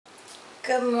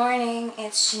Good morning,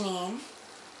 it's Janine.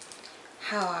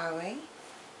 How are we? Let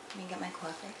me get my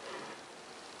coffee.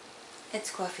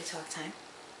 It's coffee talk time.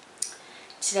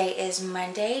 Today is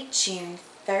Monday, June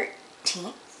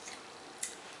 13th,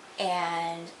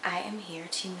 and I am here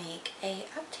to make a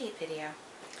update video.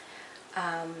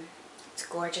 It's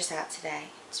gorgeous out today.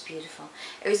 It's beautiful.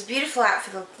 It was beautiful out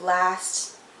for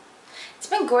it's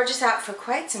been gorgeous out for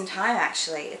quite some time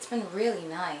actually. It's been really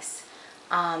nice.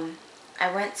 I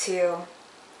went to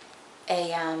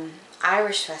a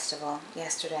Irish festival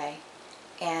yesterday,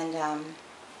 and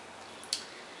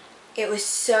it was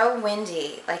so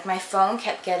windy. Like, my phone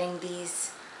kept getting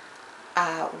these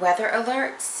weather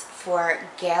alerts for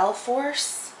gale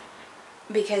force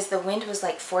because the wind was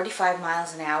like 45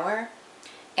 miles an hour,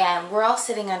 and we're all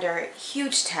sitting under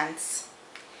huge tents,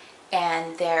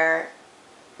 and they're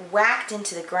whacked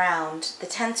into the ground. The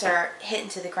tents are hit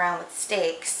into the ground with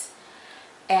stakes,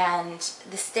 and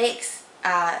the stakes,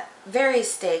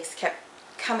 various stakes kept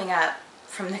coming up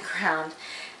from the ground,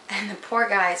 and the poor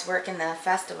guys working the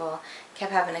festival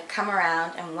kept having to come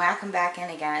around and whack them back in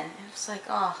again. It was like,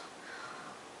 oh,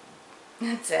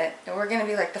 that's it. We're going to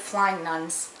be like the flying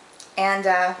nuns. And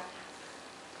the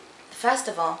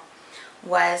festival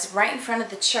was right in front of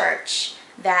the church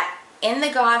that in The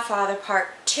Godfather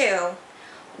Part 2,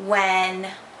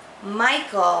 when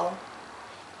Michael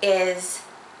is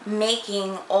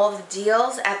making all the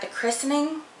deals at the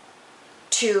christening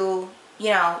to,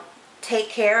 take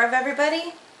care of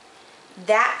everybody,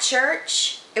 that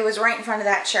church, it was right in front of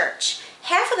that church.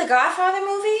 Half of the Godfather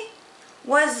movie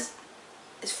was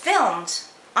filmed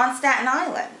on Staten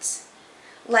Island.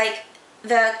 Like,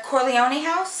 the Corleone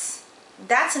house,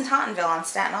 that's in Tottenville on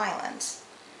Staten Island.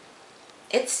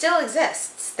 It still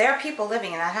exists. There are people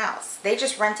living in that house. They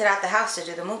just rented out the house to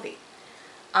do the movie.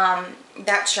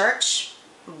 That church,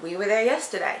 we were there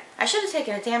yesterday. I should have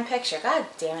taken a damn picture. God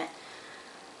damn it.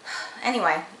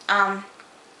 Anyway,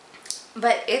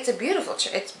 but it's a beautiful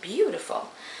church. It's beautiful.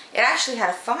 It actually had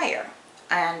a fire,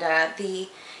 and the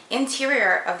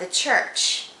interior of the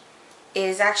church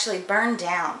is actually burned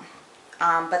down,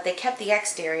 but they kept the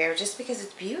exterior just because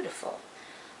it's beautiful.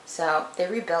 So they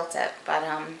rebuilt it, but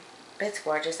it's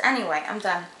gorgeous. Anyway, I'm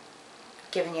done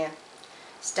giving you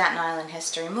Staten Island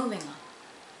history. Moving on.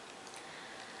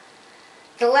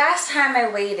 The last time I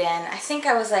weighed in, I think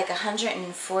I was like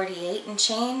 148 and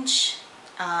change,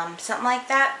 something like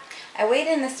that. I weighed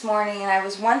in this morning and I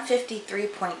was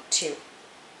 153.2.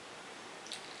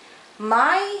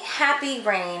 My happy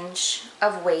range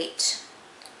of weight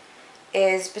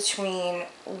is between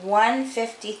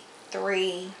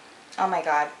 153, oh my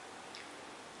god,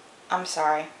 I'm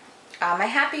sorry. My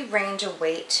happy range of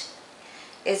weight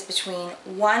is between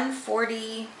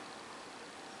 140,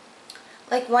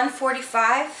 like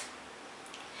 145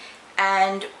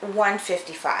 and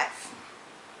 155.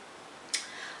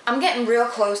 I'm getting real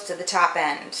close to the top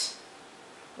end.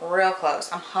 Real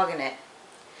close. I'm hugging it.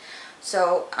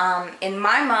 So, in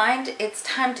my mind, it's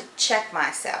time to check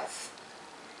myself.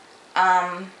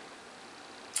 And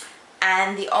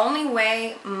the only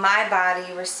way my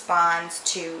body responds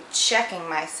to checking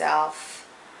myself,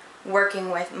 working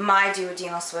with my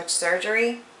duodenal switch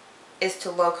surgery, is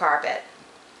to low carb it.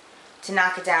 To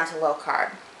knock it down to low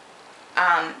carb.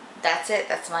 That's it.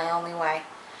 That's my only way.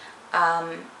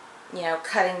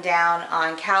 Cutting down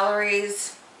on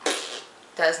calories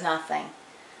does nothing.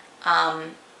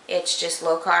 It's just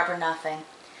low carb or nothing.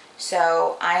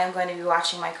 So I am going to be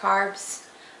watching my carbs.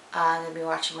 I'm going to be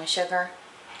watching my sugar.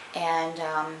 And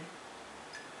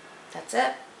that's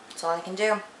it. That's all I can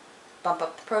do. Bump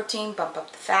up the protein, bump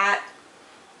up the fat,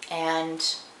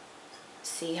 and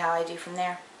see how I do from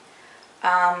there.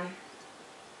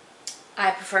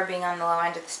 I prefer being on the low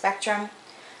end of the spectrum.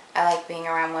 I like being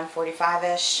around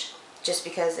 145-ish just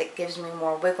because it gives me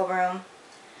more wiggle room.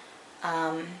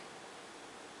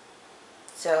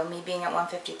 So me being at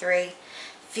 153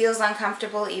 feels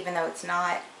uncomfortable even though it's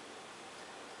not.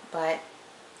 But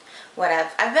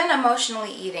whatever. I've been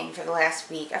emotionally eating for the last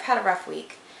week. I've had a rough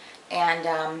week. And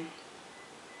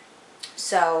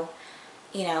so,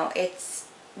 it's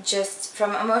just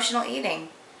from emotional eating.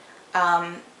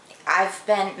 I've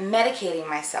been medicating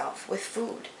myself with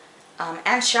food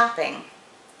and shopping,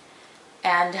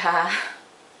 and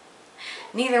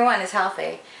neither one is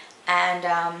healthy. And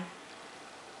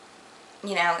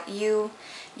you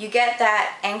get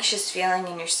that anxious feeling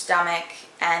in your stomach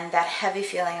and that heavy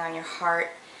feeling on your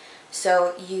heart,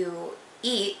 so you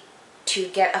eat to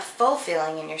get a full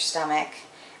feeling in your stomach,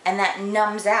 and that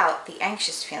numbs out the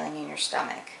anxious feeling in your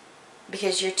stomach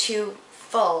because you're too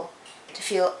full to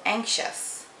feel anxious.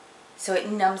 So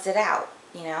it numbs it out,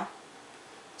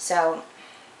 So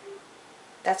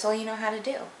That's all you know how to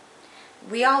do.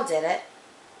 We all did it,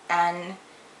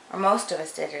 or most of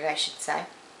us did it, I should say.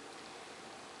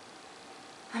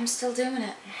 I'm still doing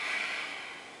it.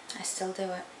 I still do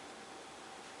it.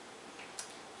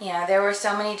 You know, there were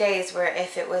so many days where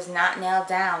if it was not nailed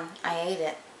down, I ate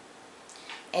it.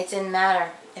 It didn't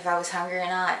matter if I was hungry or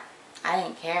not. I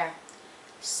didn't care.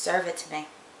 Serve it to me.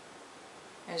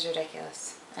 It was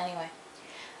ridiculous. Anyway,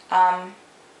 I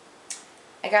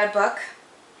got a book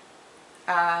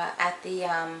at the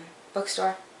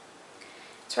bookstore.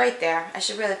 It's right there. I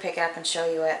should really pick it up and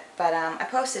show you it, but I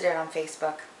posted it on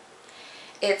Facebook.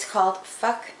 It's called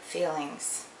Fuck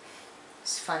Feelings.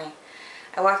 It's funny.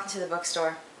 I walked into the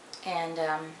bookstore and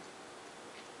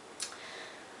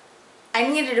I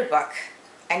needed a book.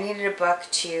 I needed a book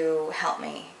to help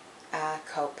me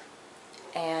cope.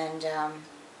 And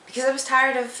because I was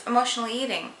tired of emotionally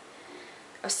eating.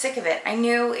 I was sick of it. I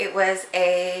knew it was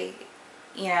a,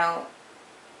 you know,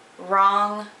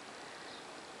 wrong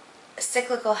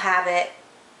cyclical habit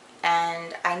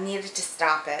and I needed to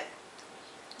stop it.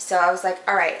 So I was like,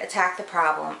 all right, attack the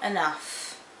problem.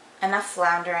 Enough. Enough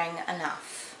floundering.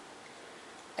 Enough.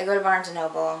 I go to Barnes &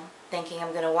 Noble thinking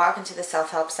I'm going to walk into the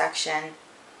self-help section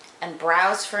and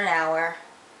browse for an hour,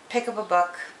 pick up a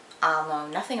book I'll know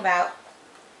nothing about,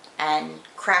 and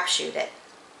crapshoot it.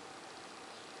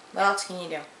 What else can you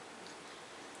do?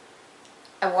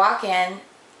 I walk in,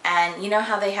 and you know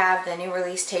how they have the new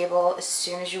release table as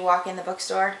soon as you walk in the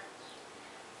bookstore?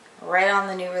 Right on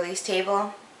the new release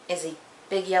table is a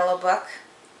big yellow book,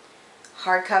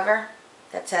 hardcover,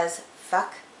 that says,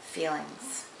 Fuck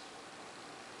Feelings.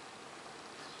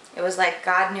 It was like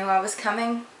God knew I was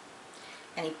coming,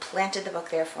 and He planted the book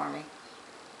there for me.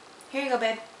 Here you go,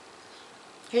 babe.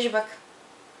 Here's your book.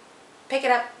 Pick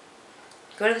it up.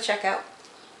 Go to the checkout.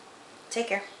 Take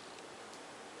care.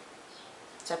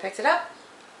 So I picked it up.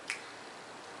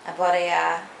 I bought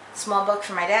a small book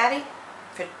for my daddy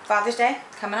for Father's Day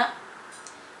coming up,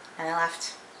 and I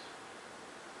left.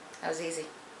 That was easy.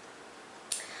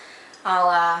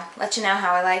 I'll let you know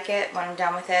how I like it when I'm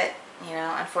done with it. You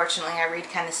know, unfortunately I read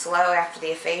kind of slow after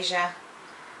the aphasia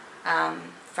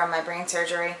from my brain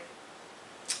surgery,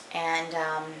 and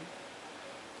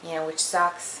you know, which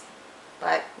sucks,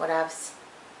 but whatevs.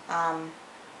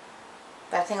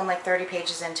 But I think I'm like 30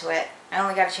 pages into it. I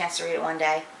only got a chance to read it one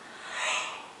day.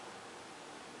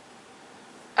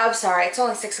 I'm sorry, it's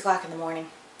only 6 o'clock in the morning.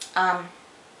 Or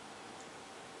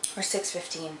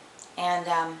 6:15.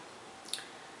 And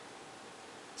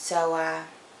so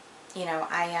you know,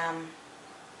 I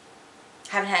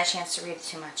haven't had a chance to read it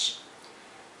too much.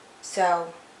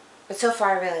 So, but so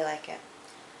far I really like it.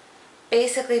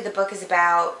 Basically the book is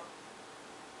about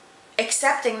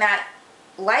accepting that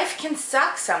life can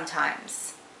suck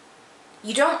sometimes.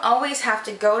 You don't always have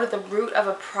to go to the root of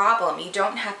a problem. You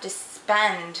don't have to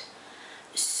spend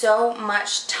so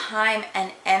much time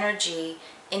and energy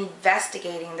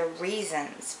investigating the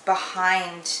reasons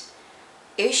behind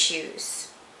issues.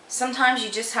 Sometimes you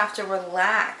just have to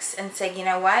relax and say, you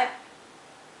know what?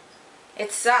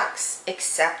 It sucks.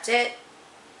 Accept it.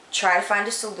 Try to find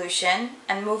a solution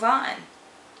and move on.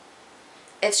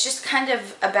 It's just kind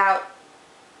of about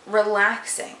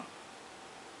relaxing.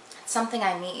 It's something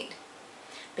I need.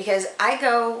 Because I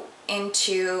go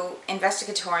into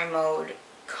investigatory mode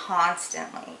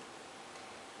constantly.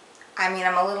 I mean,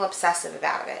 I'm a little obsessive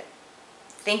about it.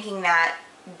 Thinking that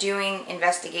doing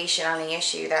investigation on the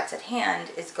issue that's at hand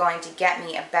is going to get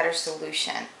me a better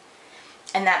solution.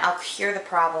 And that I'll cure the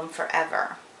problem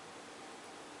forever.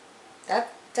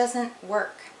 That doesn't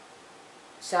work.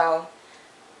 So,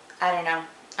 I don't know.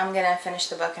 I'm going to finish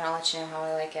the book and I'll let you know how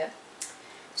I like it.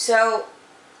 So,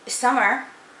 summer,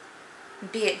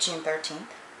 be it June 13th,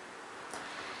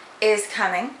 is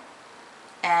coming.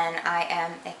 And I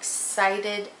am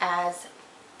excited as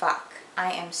fuck.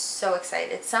 I am so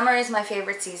excited. Summer is my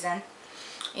favorite season.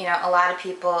 You know, a lot of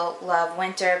people love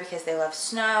winter because they love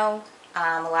snow.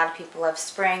 A lot of people love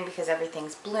spring because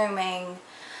everything's blooming.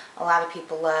 A lot of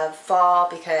people love fall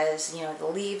because, you know, the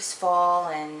leaves fall,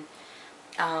 and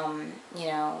you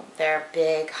know, they're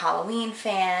big Halloween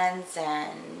fans,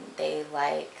 and they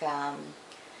like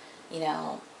you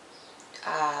know,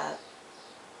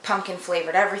 pumpkin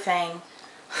flavored everything.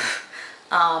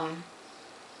 I'm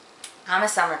a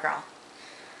summer girl.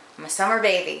 I'm a summer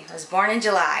baby. I was born in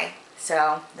July,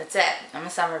 so that's it. I'm a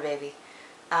summer baby.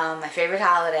 My favorite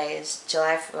holiday is the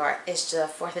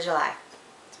 4th of July.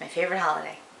 It's my favorite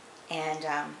holiday. And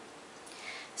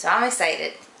so I'm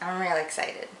excited. I'm really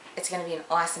excited. It's going to be an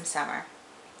awesome summer.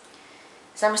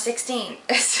 Summer 16.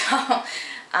 So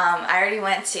I already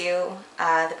went to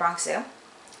the Bronx Zoo.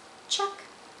 Chuck.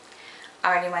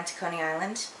 I already went to Coney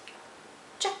Island.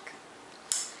 Check.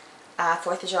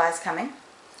 4th of July is coming,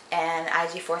 and I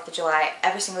do 4th of July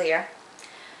every single year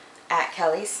at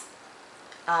Kelly's.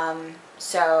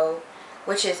 So,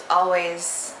 which is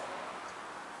always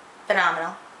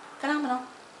phenomenal. Phenomenal.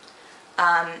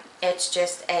 It's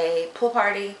just a pool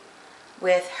party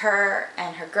with her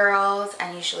and her girls,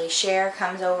 and usually Cher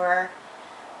comes over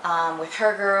with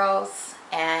her girls,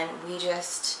 and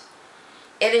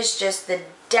it is just the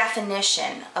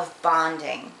definition of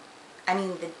bonding. I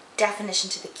mean, the definition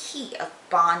to the key of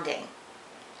bonding.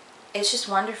 It's just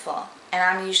wonderful. And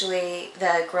I'm usually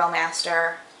the grill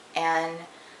master, and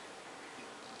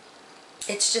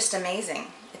it's just amazing.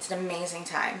 It's an amazing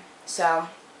time. So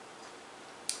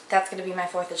that's going to be my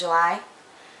 4th of July.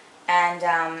 And,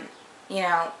 you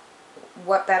know,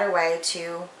 what better way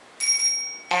to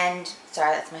end,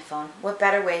 sorry, that's my phone. What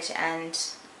better way to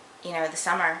end, you know, the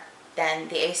summer than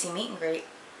the AC meet and greet,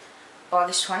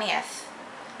 August 20th.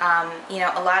 You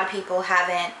know, a lot of people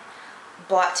haven't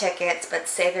bought tickets but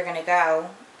say they're going to go.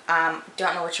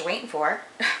 Don't know what you're waiting for.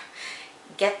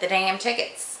 Get the damn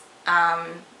tickets.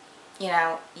 You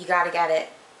know, you got to get it.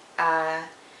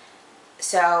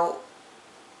 So,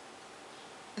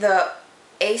 the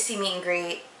AC meet and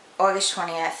greet, August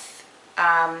 20th,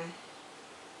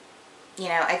 you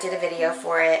know, I did a video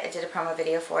for it. I did a promo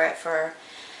video for it for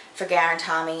Garen and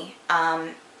Tommy.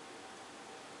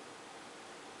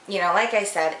 You know, like I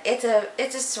said, it's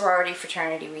a sorority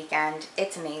fraternity weekend.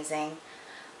 It's amazing.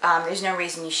 There's no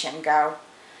reason you shouldn't go.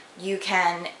 You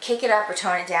can kick it up or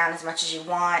tone it down as much as you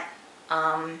want.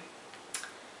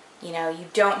 You know, you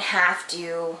don't have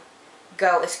to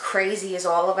go as crazy as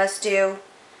all of us do.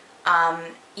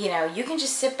 You know, you can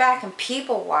just sit back and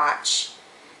people watch.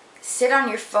 Sit on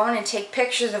your phone and take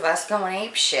pictures of us going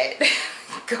ape shit.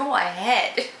 Go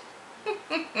ahead.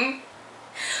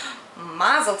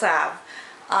 Mazel tov.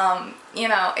 You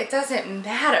know, it doesn't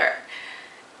matter.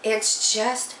 It's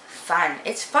just fun.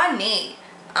 It's funny.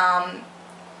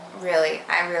 Really,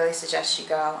 I really suggest you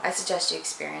go. I suggest you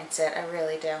experience it. I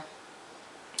really do.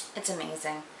 It's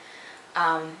amazing.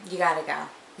 You gotta go.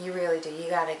 You really do. You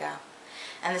gotta go.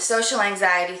 And the social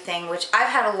anxiety thing, which I've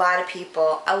had a lot of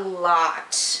people, a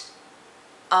lot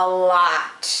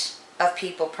of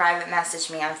people private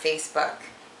message me on Facebook.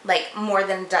 Like more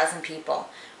than a dozen people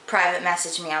private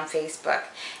message me on Facebook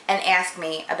and ask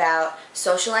me about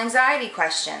social anxiety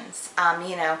questions.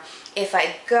 You know, if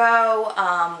I go,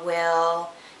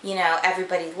 will, you know,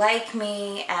 everybody like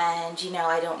me? And, you know,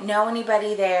 I don't know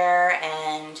anybody there.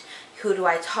 And who do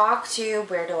I talk to?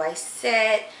 Where do I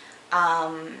sit?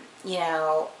 You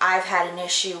know, I've had an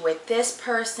issue with this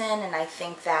person and I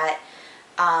think that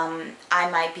I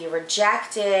might be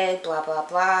rejected, blah, blah,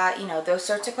 blah. You know, those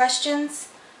sorts of questions.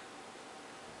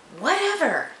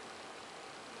 Whatever.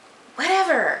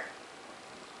 Whatever.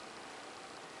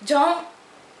 Don't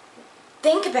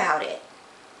think about it.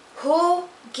 Who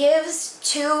gives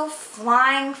two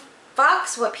flying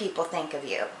fucks what people think of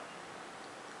you?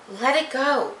 Let it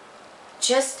go.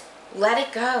 Just let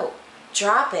it go.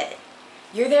 Drop it.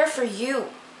 You're there for you.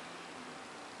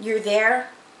 You're there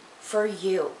for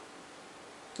you.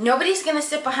 Nobody's going to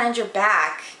sit behind your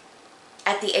back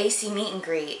at the AC meet and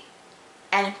greet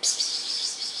and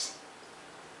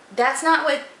that's not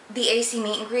what the AC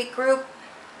meet and greet group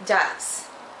does.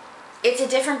 It's a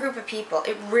different group of people.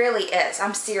 It really is.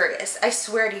 I'm serious. I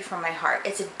swear to you from my heart.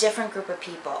 It's a different group of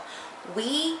people.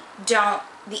 We don't,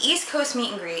 the East Coast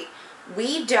meet and greet,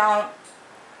 we don't,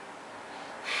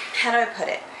 how do I put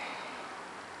it?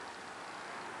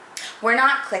 We're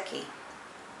not cliquey.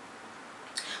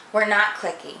 We're not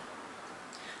cliquey.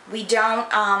 We don't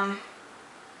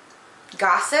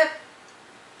gossip.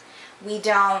 We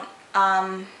don't,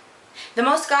 the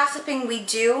most gossiping we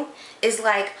do is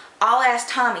like, I'll ask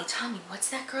Tommy, what's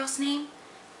that girl's name?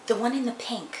 The one in the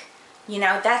pink. You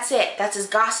know, that's it. That's as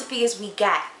gossipy as we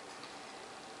get.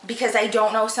 Because I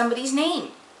don't know somebody's name.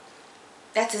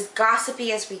 That's as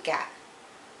gossipy as we get.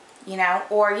 You know,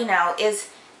 or, you know, is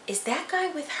that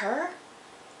guy with her?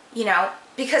 You know,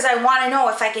 because I want to know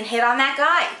if I can hit on that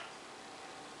guy.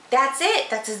 That's it.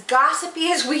 That's as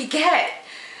gossipy as we get.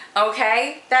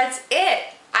 Okay? That's it.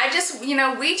 You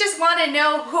know, we just want to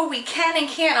know who we can and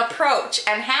can't approach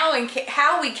and how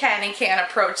we can and can't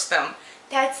approach them.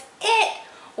 That's it.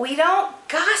 We don't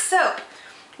gossip.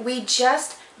 We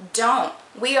just don't.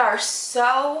 We are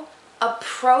so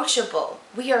approachable.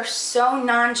 We are so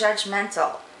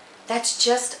non-judgmental. That's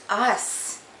just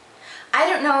us. I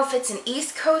don't know if it's an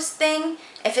East Coast thing,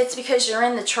 if it's because you're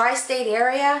in the tri-state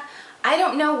area. I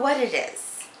don't know what it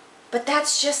is. But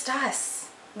that's just us.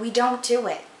 We don't do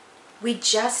it. We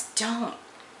just don't.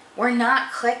 We're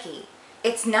not cliquey.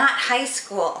 It's not high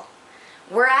school.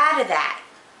 We're out of that.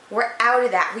 We're out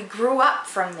of that. We grew up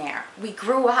from there. We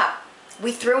grew up.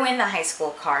 We threw in the high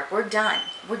school card. We're done.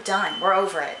 We're done. We're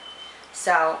over it.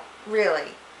 So,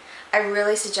 really, I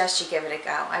really suggest you give it a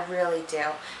go. I really do.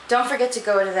 Don't forget to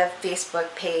go to the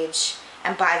Facebook page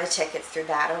and buy the tickets through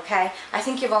that, okay? I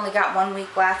think you've only got 1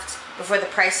 week left before the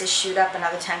prices shoot up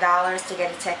another $10 to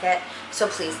get a ticket. So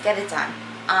please, get it done.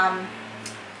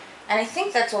 And I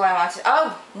think that's all I wanted.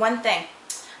 Oh, one thing.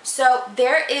 So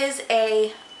there is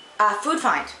a food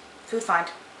find. Food find.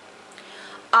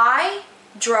 I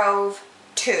drove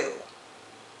to,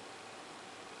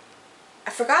 I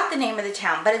forgot the name of the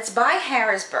town, but it's by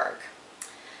Harrisburg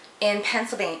in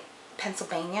Pennsylvania.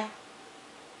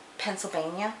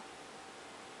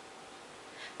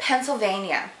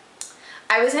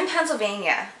 I was in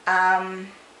Pennsylvania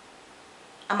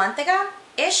a month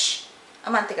ago-ish.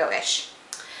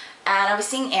 And I was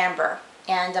seeing Amber.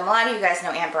 And a lot of you guys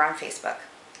know Amber on Facebook.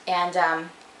 And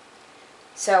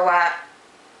so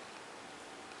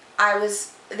I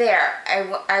was there.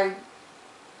 I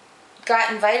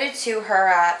got invited to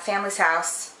her family's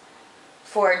house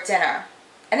for dinner.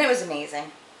 And it was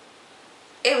amazing.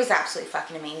 It was absolutely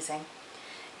fucking amazing.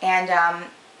 And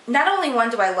not only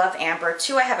one, do I love Amber,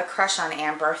 two, I have a crush on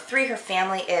Amber, three, her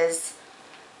family is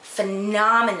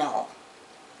phenomenal.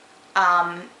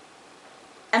 And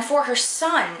four, her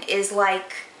son is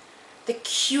like the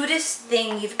cutest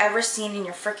thing you've ever seen in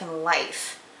your freaking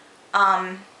life.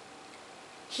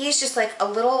 He's just like a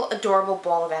little adorable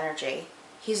ball of energy.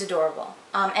 He's adorable.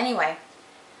 Anyway,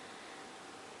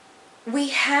 we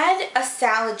had a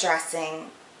salad dressing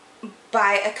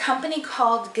by a company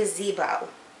called Gazebo.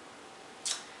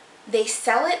 They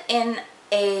sell it in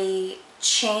a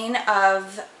chain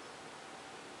of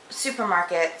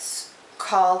supermarkets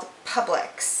called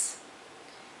Publix,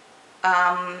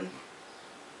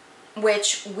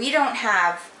 which we don't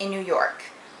have in New York.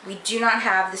 We do not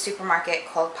have the supermarket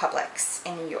called Publix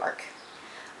in New York.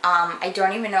 I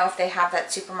don't even know if they have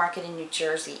that supermarket in New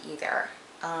Jersey either.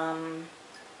 I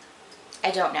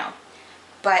don't know.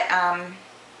 But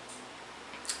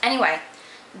anyway,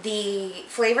 the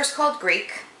flavor's called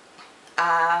Greek.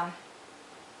 And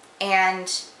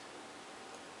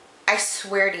I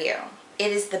swear to you,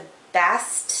 it is the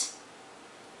best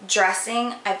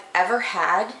dressing I've ever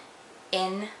had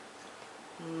in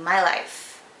my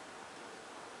life.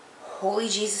 Holy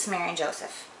Jesus, Mary, and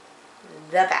Joseph.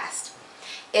 The best.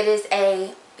 It is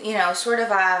a, you know, sort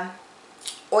of a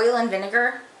oil and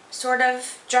vinegar sort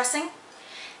of dressing.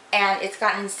 And it's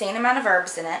got an insane amount of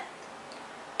herbs in it.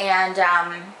 And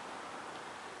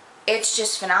it's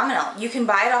just phenomenal. You can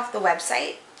buy it off the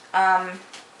website.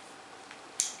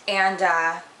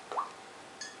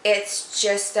 It's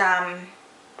just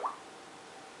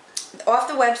off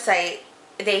the website,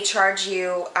 they charge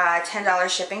you a $10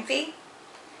 shipping fee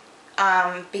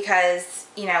because,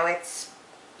 you know, it's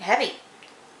heavy.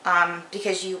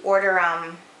 Because you order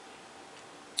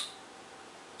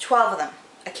 12 of them,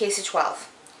 a case of 12.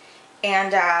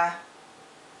 And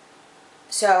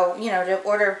so, you know, to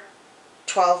order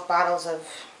 12 bottles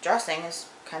of dressing is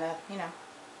kind of, you know,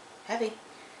 heavy.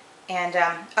 And,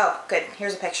 oh, good.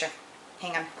 Here's a picture.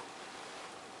 Hang on.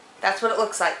 That's what it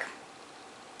looks like.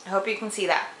 I hope you can see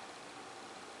that.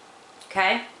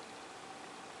 Okay?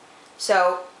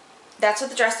 So, that's what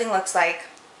the dressing looks like.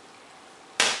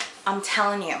 I'm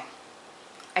telling you.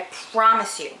 I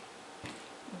promise you.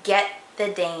 Get the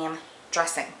damn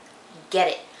dressing. Get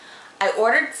it. I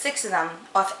ordered 6 of them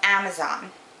off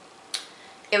Amazon.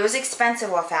 It was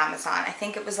expensive off Amazon. I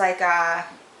think it was like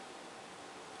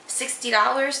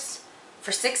 $60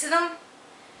 for 6 of them.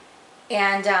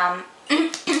 And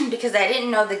because I didn't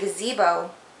know the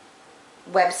Gazebo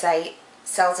website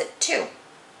sells it too.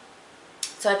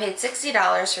 So I paid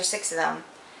 $60 for 6 of them.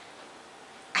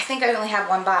 I think I only have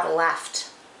 1 bottle left.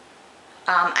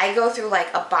 I go through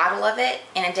like a bottle of it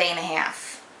in a day and a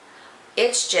half.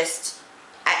 It's just,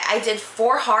 I did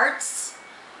 4 hearts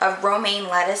of romaine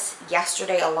lettuce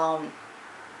yesterday alone.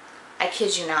 I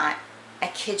kid you not. I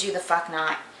kid you the fuck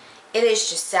not. It is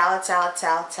just salad, salad,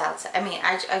 salad, salad, salad. I mean,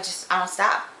 I don't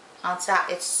stop. I don't stop.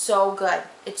 It's so good.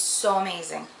 It's so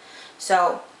amazing.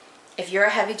 So, if you're a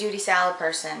heavy-duty salad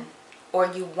person, or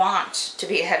you want to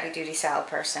be a heavy-duty salad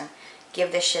person,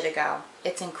 give this shit a go.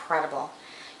 It's incredible.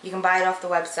 You can buy it off the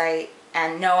website.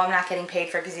 And no, I'm not getting paid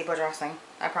for Gazebo dressing.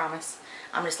 I promise.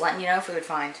 I'm just letting you know food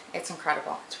find. It's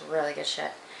incredible. It's really good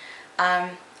shit.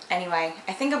 Anyway,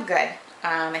 I think I'm good.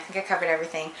 I think I covered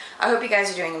everything. I hope you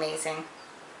guys are doing amazing.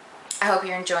 I hope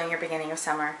you're enjoying your beginning of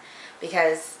summer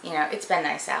because, you know, it's been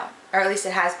nice out. Or at least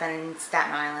it has been in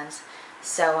Staten Island.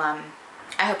 So,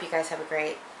 I hope you guys have a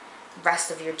great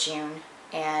rest of your June,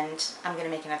 and I'm going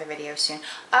to make another video soon.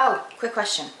 Oh, quick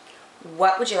question.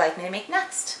 What would you like me to make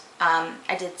next?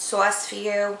 I did sauce for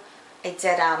you. I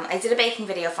did a baking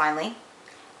video finally.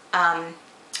 I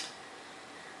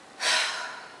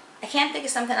can't think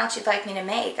of something else you'd like me to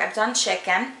make. I've done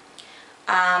chicken.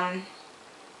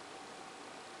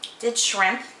 Did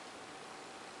shrimp.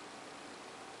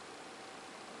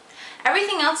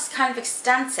 Everything else is kind of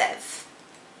extensive.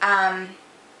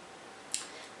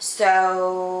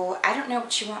 So I don't know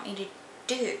what you want me to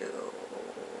do.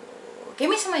 Give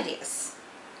me some ideas.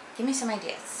 Give me some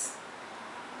ideas.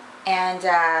 And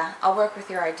I'll work with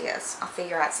your ideas. I'll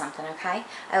figure out something, okay?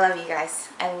 I love you guys.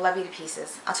 I love you to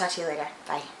pieces. I'll talk to you later.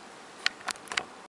 Bye.